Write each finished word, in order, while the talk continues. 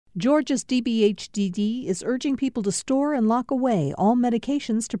Georgia's DBHDD is urging people to store and lock away all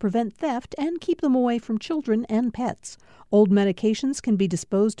medications to prevent theft and keep them away from children and pets. Old medications can be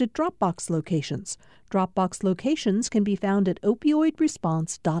disposed at Dropbox locations. Dropbox locations can be found at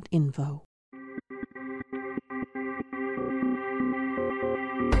opioidresponse.info.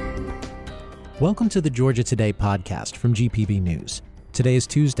 Welcome to the Georgia Today podcast from GPB News. Today is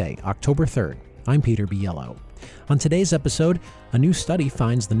Tuesday, October 3rd. I'm Peter Biello. On today's episode, a new study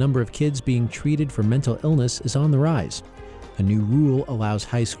finds the number of kids being treated for mental illness is on the rise. A new rule allows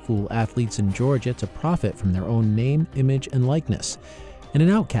high school athletes in Georgia to profit from their own name, image, and likeness. And an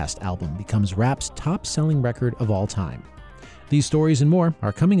Outkast album becomes rap's top-selling record of all time. These stories and more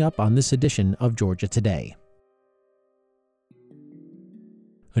are coming up on this edition of Georgia Today.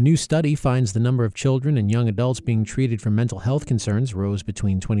 A new study finds the number of children and young adults being treated for mental health concerns rose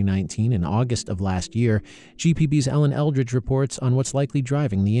between 2019 and August of last year. GPB's Ellen Eldridge reports on what's likely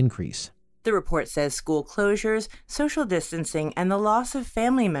driving the increase. The report says school closures, social distancing, and the loss of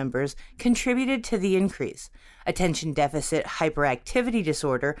family members contributed to the increase. Attention deficit hyperactivity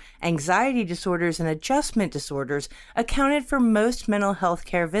disorder, anxiety disorders, and adjustment disorders accounted for most mental health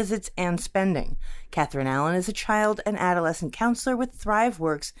care visits and spending. Catherine Allen is a child and adolescent counselor with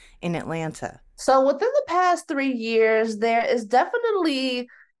ThriveWorks in Atlanta. So within the past 3 years, there is definitely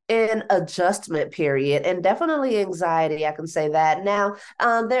an adjustment period and definitely anxiety, I can say that. Now,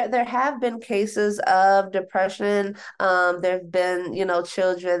 there have been cases of depression. There have been,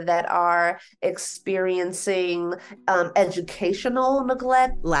 children that are experiencing educational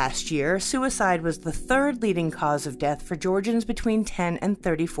neglect. Last year, suicide was the third leading cause of death for Georgians between 10 and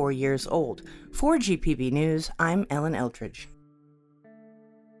 34 years old. For GPB News, I'm Ellen Eldridge.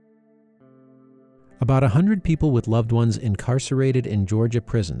 About 100 people with loved ones incarcerated in Georgia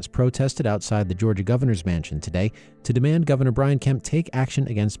prisons protested outside the Georgia governor's mansion today to demand Governor Brian Kemp take action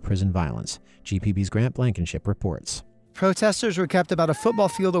against prison violence. GPB's Grant Blankenship reports. Protesters were kept about a football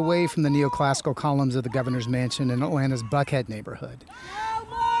field away from the neoclassical columns of the governor's mansion in Atlanta's Buckhead neighborhood.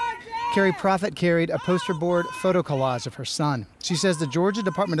 Carrie Prophet carried a poster board photo collage of her son. She says the Georgia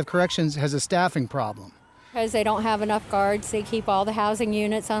Department of Corrections has a staffing problem. Because they don't have enough guards, they keep all the housing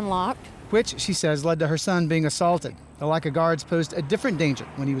units unlocked. Which, she says, led to her son being assaulted. The lack of guards posed a different danger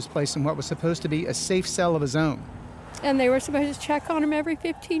when he was placed in what was supposed to be a safe cell of his own. And they were supposed to check on him every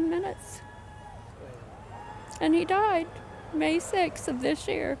 15 minutes. And he died May 6th of this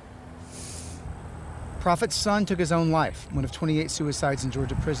year. Prophet's son took his own life, one of 28 suicides in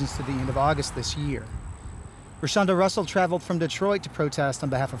Georgia prisons to the end of August this year. Rashonda Russell traveled from Detroit to protest on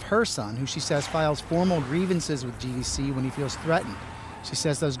behalf of her son, who she says files formal grievances with GDC when he feels threatened. She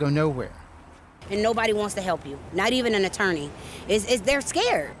says those go nowhere. And nobody wants to help you, not even an attorney. They're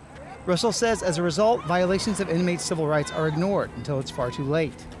scared. Russell says as a result, violations of inmates' civil rights are ignored until it's far too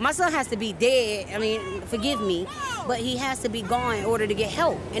late. My son has to be dead, forgive me, but he has to be gone in order to get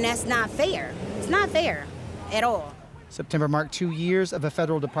help, and that's not fair. It's not fair at all. September marked 2 years of a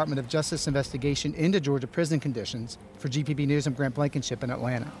federal Department of Justice investigation into Georgia prison conditions. For GPB News, I'm Grant Blankenship in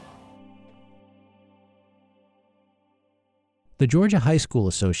Atlanta. The Georgia High School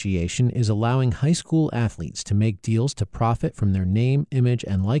Association is allowing high school athletes to make deals to profit from their name, image,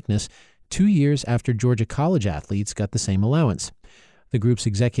 and likeness 2 years after Georgia college athletes got the same allowance. The group's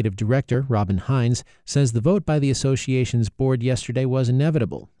executive director, Robin Hines, says the vote by the association's board yesterday was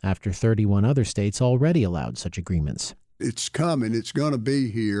inevitable after 31 other states already allowed such agreements. It's coming. It's going to be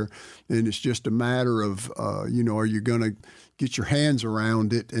here, and it's just a matter of, are you going to get your hands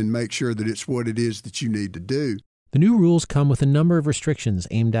around it and make sure that it's what it is that you need to do? The new rules come with a number of restrictions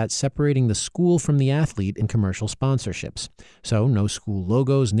aimed at separating the school from the athlete in commercial sponsorships. So, no school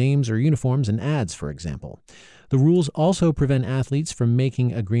logos, names, or uniforms in ads, for example. The rules also prevent athletes from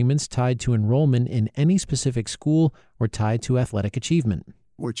making agreements tied to enrollment in any specific school or tied to athletic achievement.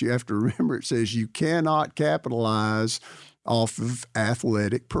 What you have to remember, it says you cannot capitalize off of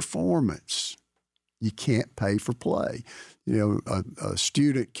athletic performance. You can't pay for play. A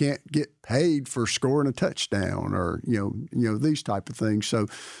student can't get paid for scoring a touchdown or, these type of things. So,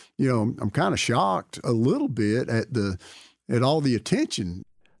 I'm kind of shocked a little bit at all the attention.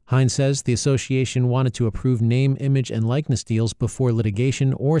 Hines says the association wanted to approve name, image, and likeness deals before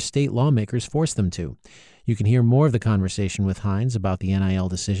litigation or state lawmakers forced them to. You can hear more of the conversation with Hines about the NIL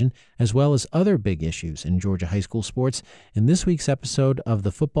decision, as well as other big issues in Georgia high school sports, in this week's episode of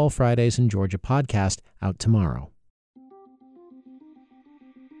the Football Fridays in Georgia podcast, out tomorrow.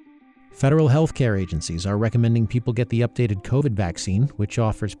 Federal health care agencies are recommending people get the updated COVID vaccine, which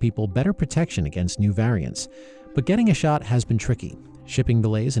offers people better protection against new variants. But getting a shot has been tricky. Shipping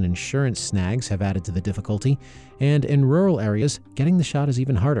delays and insurance snags have added to the difficulty, and in rural areas, getting the shot is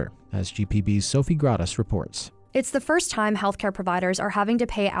even harder, as GPB's Sophie Gratis reports. It's the first time healthcare providers are having to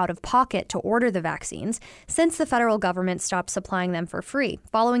pay out of pocket to order the vaccines since the federal government stopped supplying them for free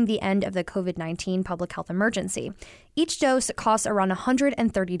following the end of the COVID-19 public health emergency. Each dose costs around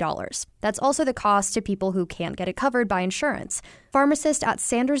 $130. That's also the cost to people who can't get it covered by insurance. Pharmacist at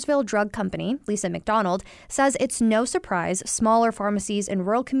Sandersville Drug Company, Lisa McDonald, says it's no surprise smaller pharmacies in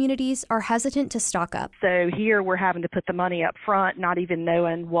rural communities are hesitant to stock up. So here we're having to put the money up front, not even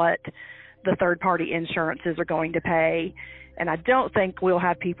knowing what the third-party insurances are going to pay. And I don't think we'll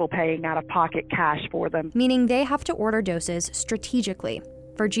have people paying out-of-pocket cash for them. Meaning they have to order doses strategically.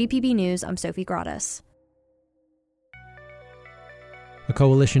 For GPB News, I'm Sophie Gratis. A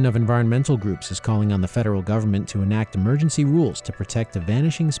coalition of environmental groups is calling on the federal government to enact emergency rules to protect a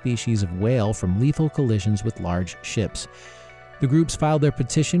vanishing species of whale from lethal collisions with large ships. The groups filed their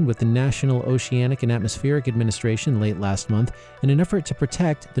petition with the National Oceanic and Atmospheric Administration late last month in an effort to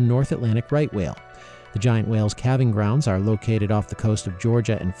protect the North Atlantic right whale. The giant whale's calving grounds are located off the coast of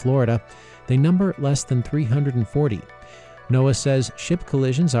Georgia and Florida. They number less than 340. NOAA says ship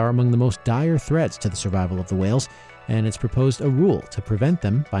collisions are among the most dire threats to the survival of the whales, and it's proposed a rule to prevent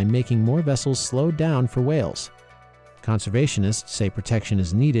them by making more vessels slow down for whales. Conservationists say protection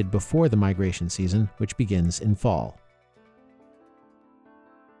is needed before the migration season, which begins in fall.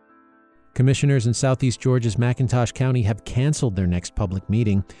 Commissioners in Southeast Georgia's McIntosh County have canceled their next public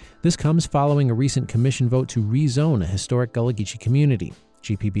meeting. This comes following a recent commission vote to rezone a historic Gullah Geechee community.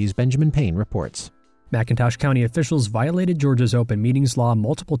 GPB's Benjamin Payne reports. McIntosh County officials violated Georgia's open meetings law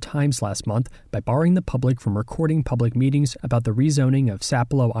multiple times last month by barring the public from recording public meetings about the rezoning of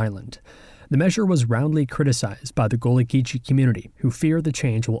Sapelo Island. The measure was roundly criticized by the Gullah Geechee community, who fear the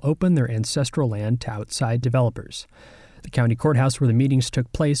change will open their ancestral land to outside developers. The county courthouse where the meetings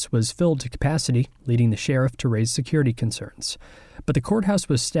took place was filled to capacity, leading the sheriff to raise security concerns. But the courthouse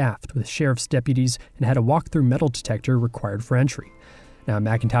was staffed with sheriff's deputies and had a walk-through metal detector required for entry. Now,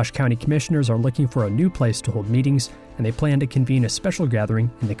 McIntosh County commissioners are looking for a new place to hold meetings, and they plan to convene a special gathering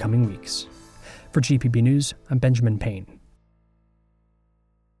in the coming weeks. For GPB News, I'm Benjamin Payne.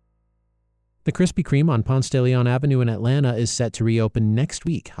 The Krispy Kreme on Ponce de Leon Avenue in Atlanta is set to reopen next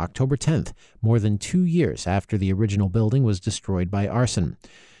week, October 10th, more than 2 years after the original building was destroyed by arson.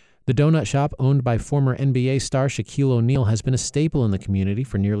 The donut shop, owned by former NBA star Shaquille O'Neal, has been a staple in the community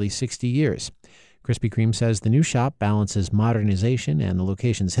for nearly 60 years. Krispy Kreme says the new shop balances modernization and the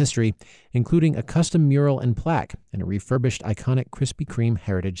location's history, including a custom mural and plaque and a refurbished iconic Krispy Kreme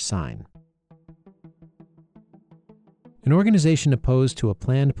heritage sign. An organization opposed to a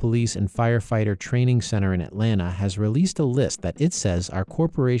planned police and firefighter training center in Atlanta has released a list that it says are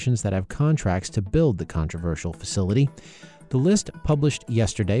corporations that have contracts to build the controversial facility. The list, published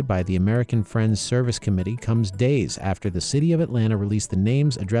yesterday by the American Friends Service Committee, comes days after the city of Atlanta released the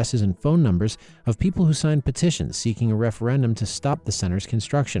names, addresses, and phone numbers of people who signed petitions seeking a referendum to stop the center's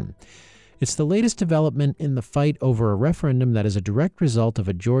construction. It's the latest development in the fight over a referendum that is a direct result of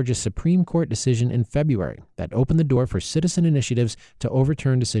a Georgia Supreme Court decision in February that opened the door for citizen initiatives to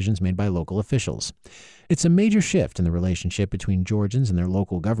overturn decisions made by local officials. It's a major shift in the relationship between Georgians and their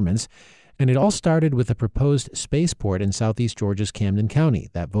local governments, and it all started with a proposed spaceport in southeast Georgia's Camden County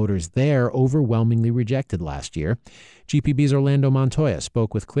that voters there overwhelmingly rejected last year. GPB's Orlando Montoya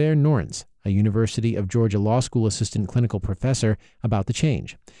spoke with Claire Norrens, a University of Georgia Law School assistant clinical professor, about the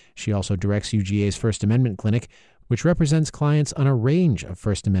change. She also directs UGA's First Amendment Clinic, which represents clients on a range of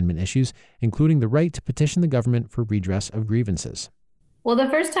First Amendment issues, including the right to petition the government for redress of grievances. Well, the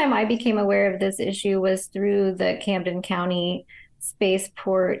first time I became aware of this issue was through the Camden County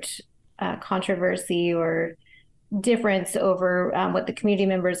spaceport controversy or difference over what the community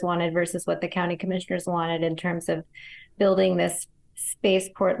members wanted versus what the county commissioners wanted in terms of building this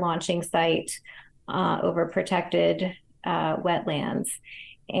spaceport launching site over protected wetlands.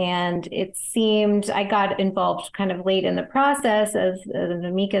 And it seemed, I got involved kind of late in the process as an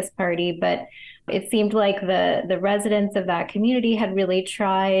amicus party, but it seemed like the residents of that community had really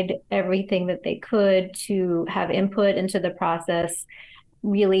tried everything that they could to have input into the process,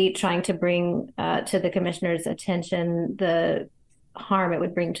 really trying to bring to the commissioner's attention the harm it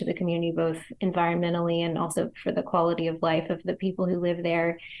would bring to the community, both environmentally and also for the quality of life of the people who live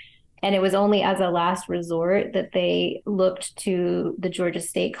there. And it was only as a last resort that they looked to the Georgia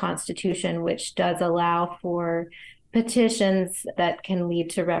state constitution, which does allow for petitions that can lead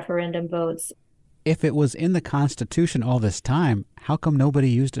to referendum votes. If it was in the Constitution all this time, how come nobody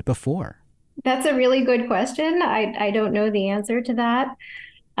used it before? That's a really good question. I don't know the answer to that.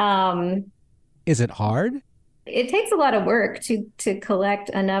 Is it hard? it takes a lot of work to collect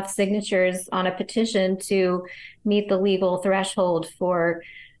enough signatures on a petition to meet the legal threshold for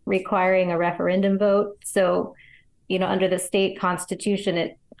requiring a referendum vote. So, under the state constitution,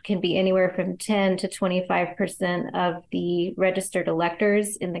 it can be anywhere from 10 to 25% of the registered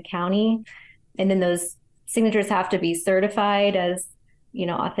electors in the county. And then those signatures have to be certified as,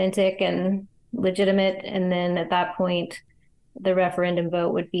 authentic and legitimate. And then at that point, the referendum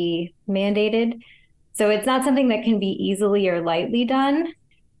vote would be mandated. So it's not something that can be easily or lightly done.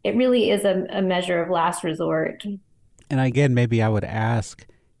 It really is a measure of last resort. And again, maybe I would ask,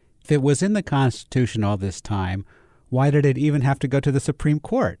 if it was in the Constitution all this time, why did it even have to go to the Supreme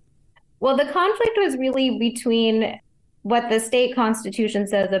Court? Well, the conflict was really between what the state constitution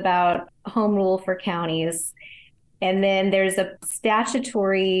says about home rule for counties, and then there's a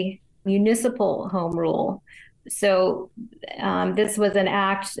statutory municipal home rule. So this was an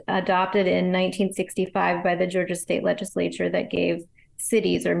act adopted in 1965 by the Georgia State Legislature that gave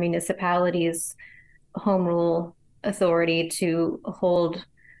cities or municipalities home rule authority to hold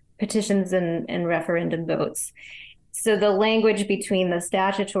petitions and referendum votes. So the language between the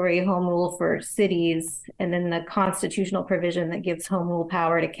statutory home rule for cities and then the constitutional provision that gives home rule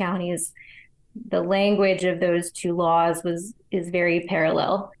power to counties, the language of those two laws is very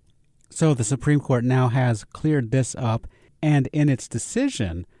parallel. So the Supreme Court now has cleared this up, and in its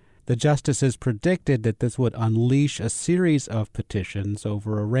decision, the justices predicted that this would unleash a series of petitions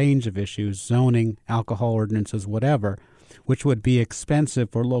over a range of issues, zoning, alcohol ordinances, whatever, which would be expensive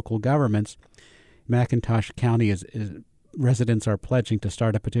for local governments. McIntosh County residents are pledging to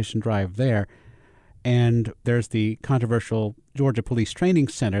start a petition drive there. And there's the controversial Georgia Police Training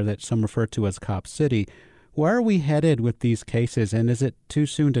Center that some refer to as Cop City. Where are we headed with these cases, and is it too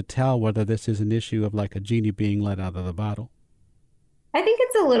soon to tell whether this is an issue of like a genie being let out of the bottle? I think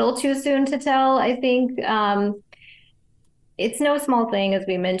it's a little too soon to tell. I think it's no small thing, as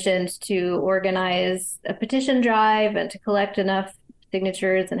we mentioned, to organize a petition drive and to collect enough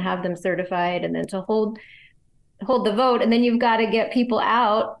signatures and have them certified, and then to hold the vote. And then you've got to get people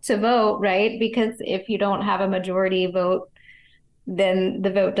out to vote, right? Because if you don't have a majority vote, then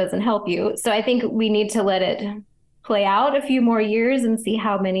the vote doesn't help you. So I think we need to let it play out a few more years and see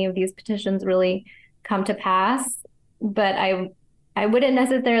how many of these petitions really come to pass. But I wouldn't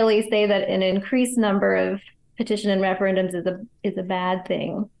necessarily say that an increased number of petition and referendums is a bad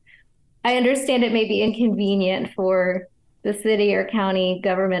thing. I understand it may be inconvenient for the city or county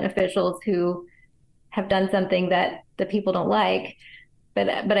government officials who have done something that the people don't like. But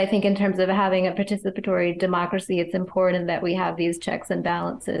I think in terms of having a participatory democracy, it's important that we have these checks and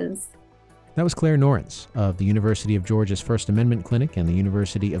balances. That was Claire Norrens of the University of Georgia's First Amendment Clinic and the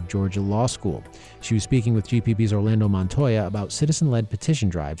University of Georgia Law School. She was speaking with GPB's Orlando Montoya about citizen-led petition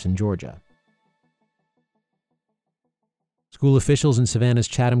drives in Georgia. School officials in Savannah's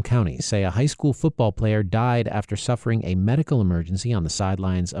Chatham County say a high school football player died after suffering a medical emergency on the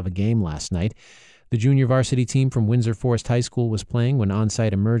sidelines of a game last night. The junior varsity team from Windsor Forest High School was playing when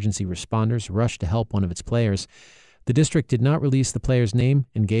on-site emergency responders rushed to help one of its players. The district did not release the player's name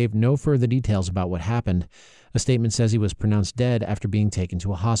and gave no further details about what happened. A statement says he was pronounced dead after being taken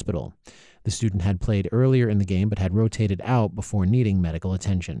to a hospital. The student had played earlier in the game but had rotated out before needing medical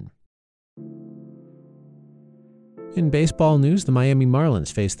attention. In baseball news, the Miami Marlins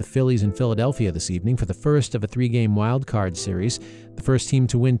face the Phillies in Philadelphia this evening for the first of a 3-game wild card series. The first team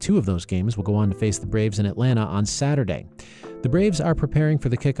to win 2 of those games will go on to face the Braves in Atlanta on Saturday. The Braves are preparing for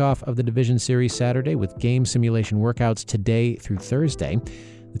the kickoff of the division series Saturday with game simulation workouts today through Thursday.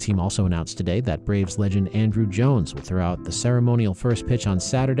 The team also announced today that Braves legend Andrew Jones will throw out the ceremonial first pitch on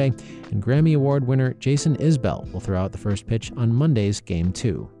Saturday, and Grammy Award winner Jason Isbell will throw out the first pitch on Monday's Game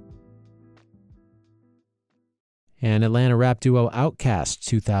 2. And Atlanta rap duo Outkast's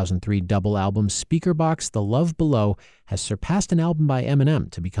 2003 double album Speakerboxxx The Love Below has surpassed an album by Eminem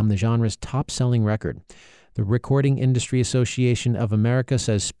to become the genre's top-selling record. The Recording Industry Association of America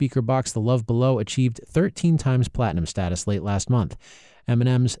says Speakerboxxx The Love Below achieved 13 times platinum status late last month.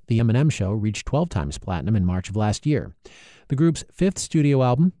 Eminem's The Eminem Show reached 12 times platinum in March of last year. The group's 5th studio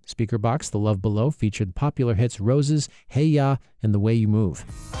album, Speakerboxxx The Love Below, featured popular hits Roses, Hey Ya, and The Way You Move.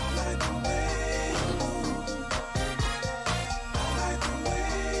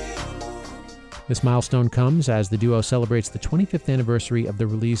 This milestone comes as the duo celebrates the 25th anniversary of the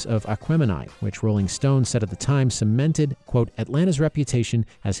release of Aquemini, which Rolling Stone said at the time cemented, quote, Atlanta's reputation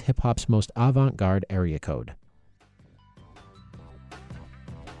as hip-hop's most avant-garde area code.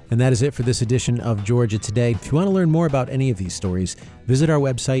 And that is it for this edition of Georgia Today. If you want to learn more about any of these stories, visit our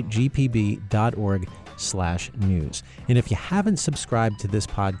website, gpb.org/ georgiatoday.org/news. And if you haven't subscribed to this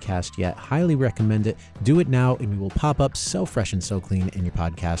podcast yet, highly recommend it. Do it now, and we will pop up so fresh and so clean in your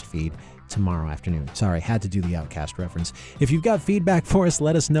podcast feed tomorrow afternoon. Sorry, had to do the Outkast reference. If you've got feedback for us,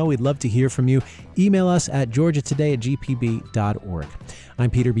 let us know. We'd love to hear from you. Email us at georgiatoday@gpb.org. I'm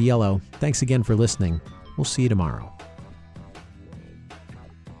Peter Biello. Thanks again for listening. We'll see you tomorrow.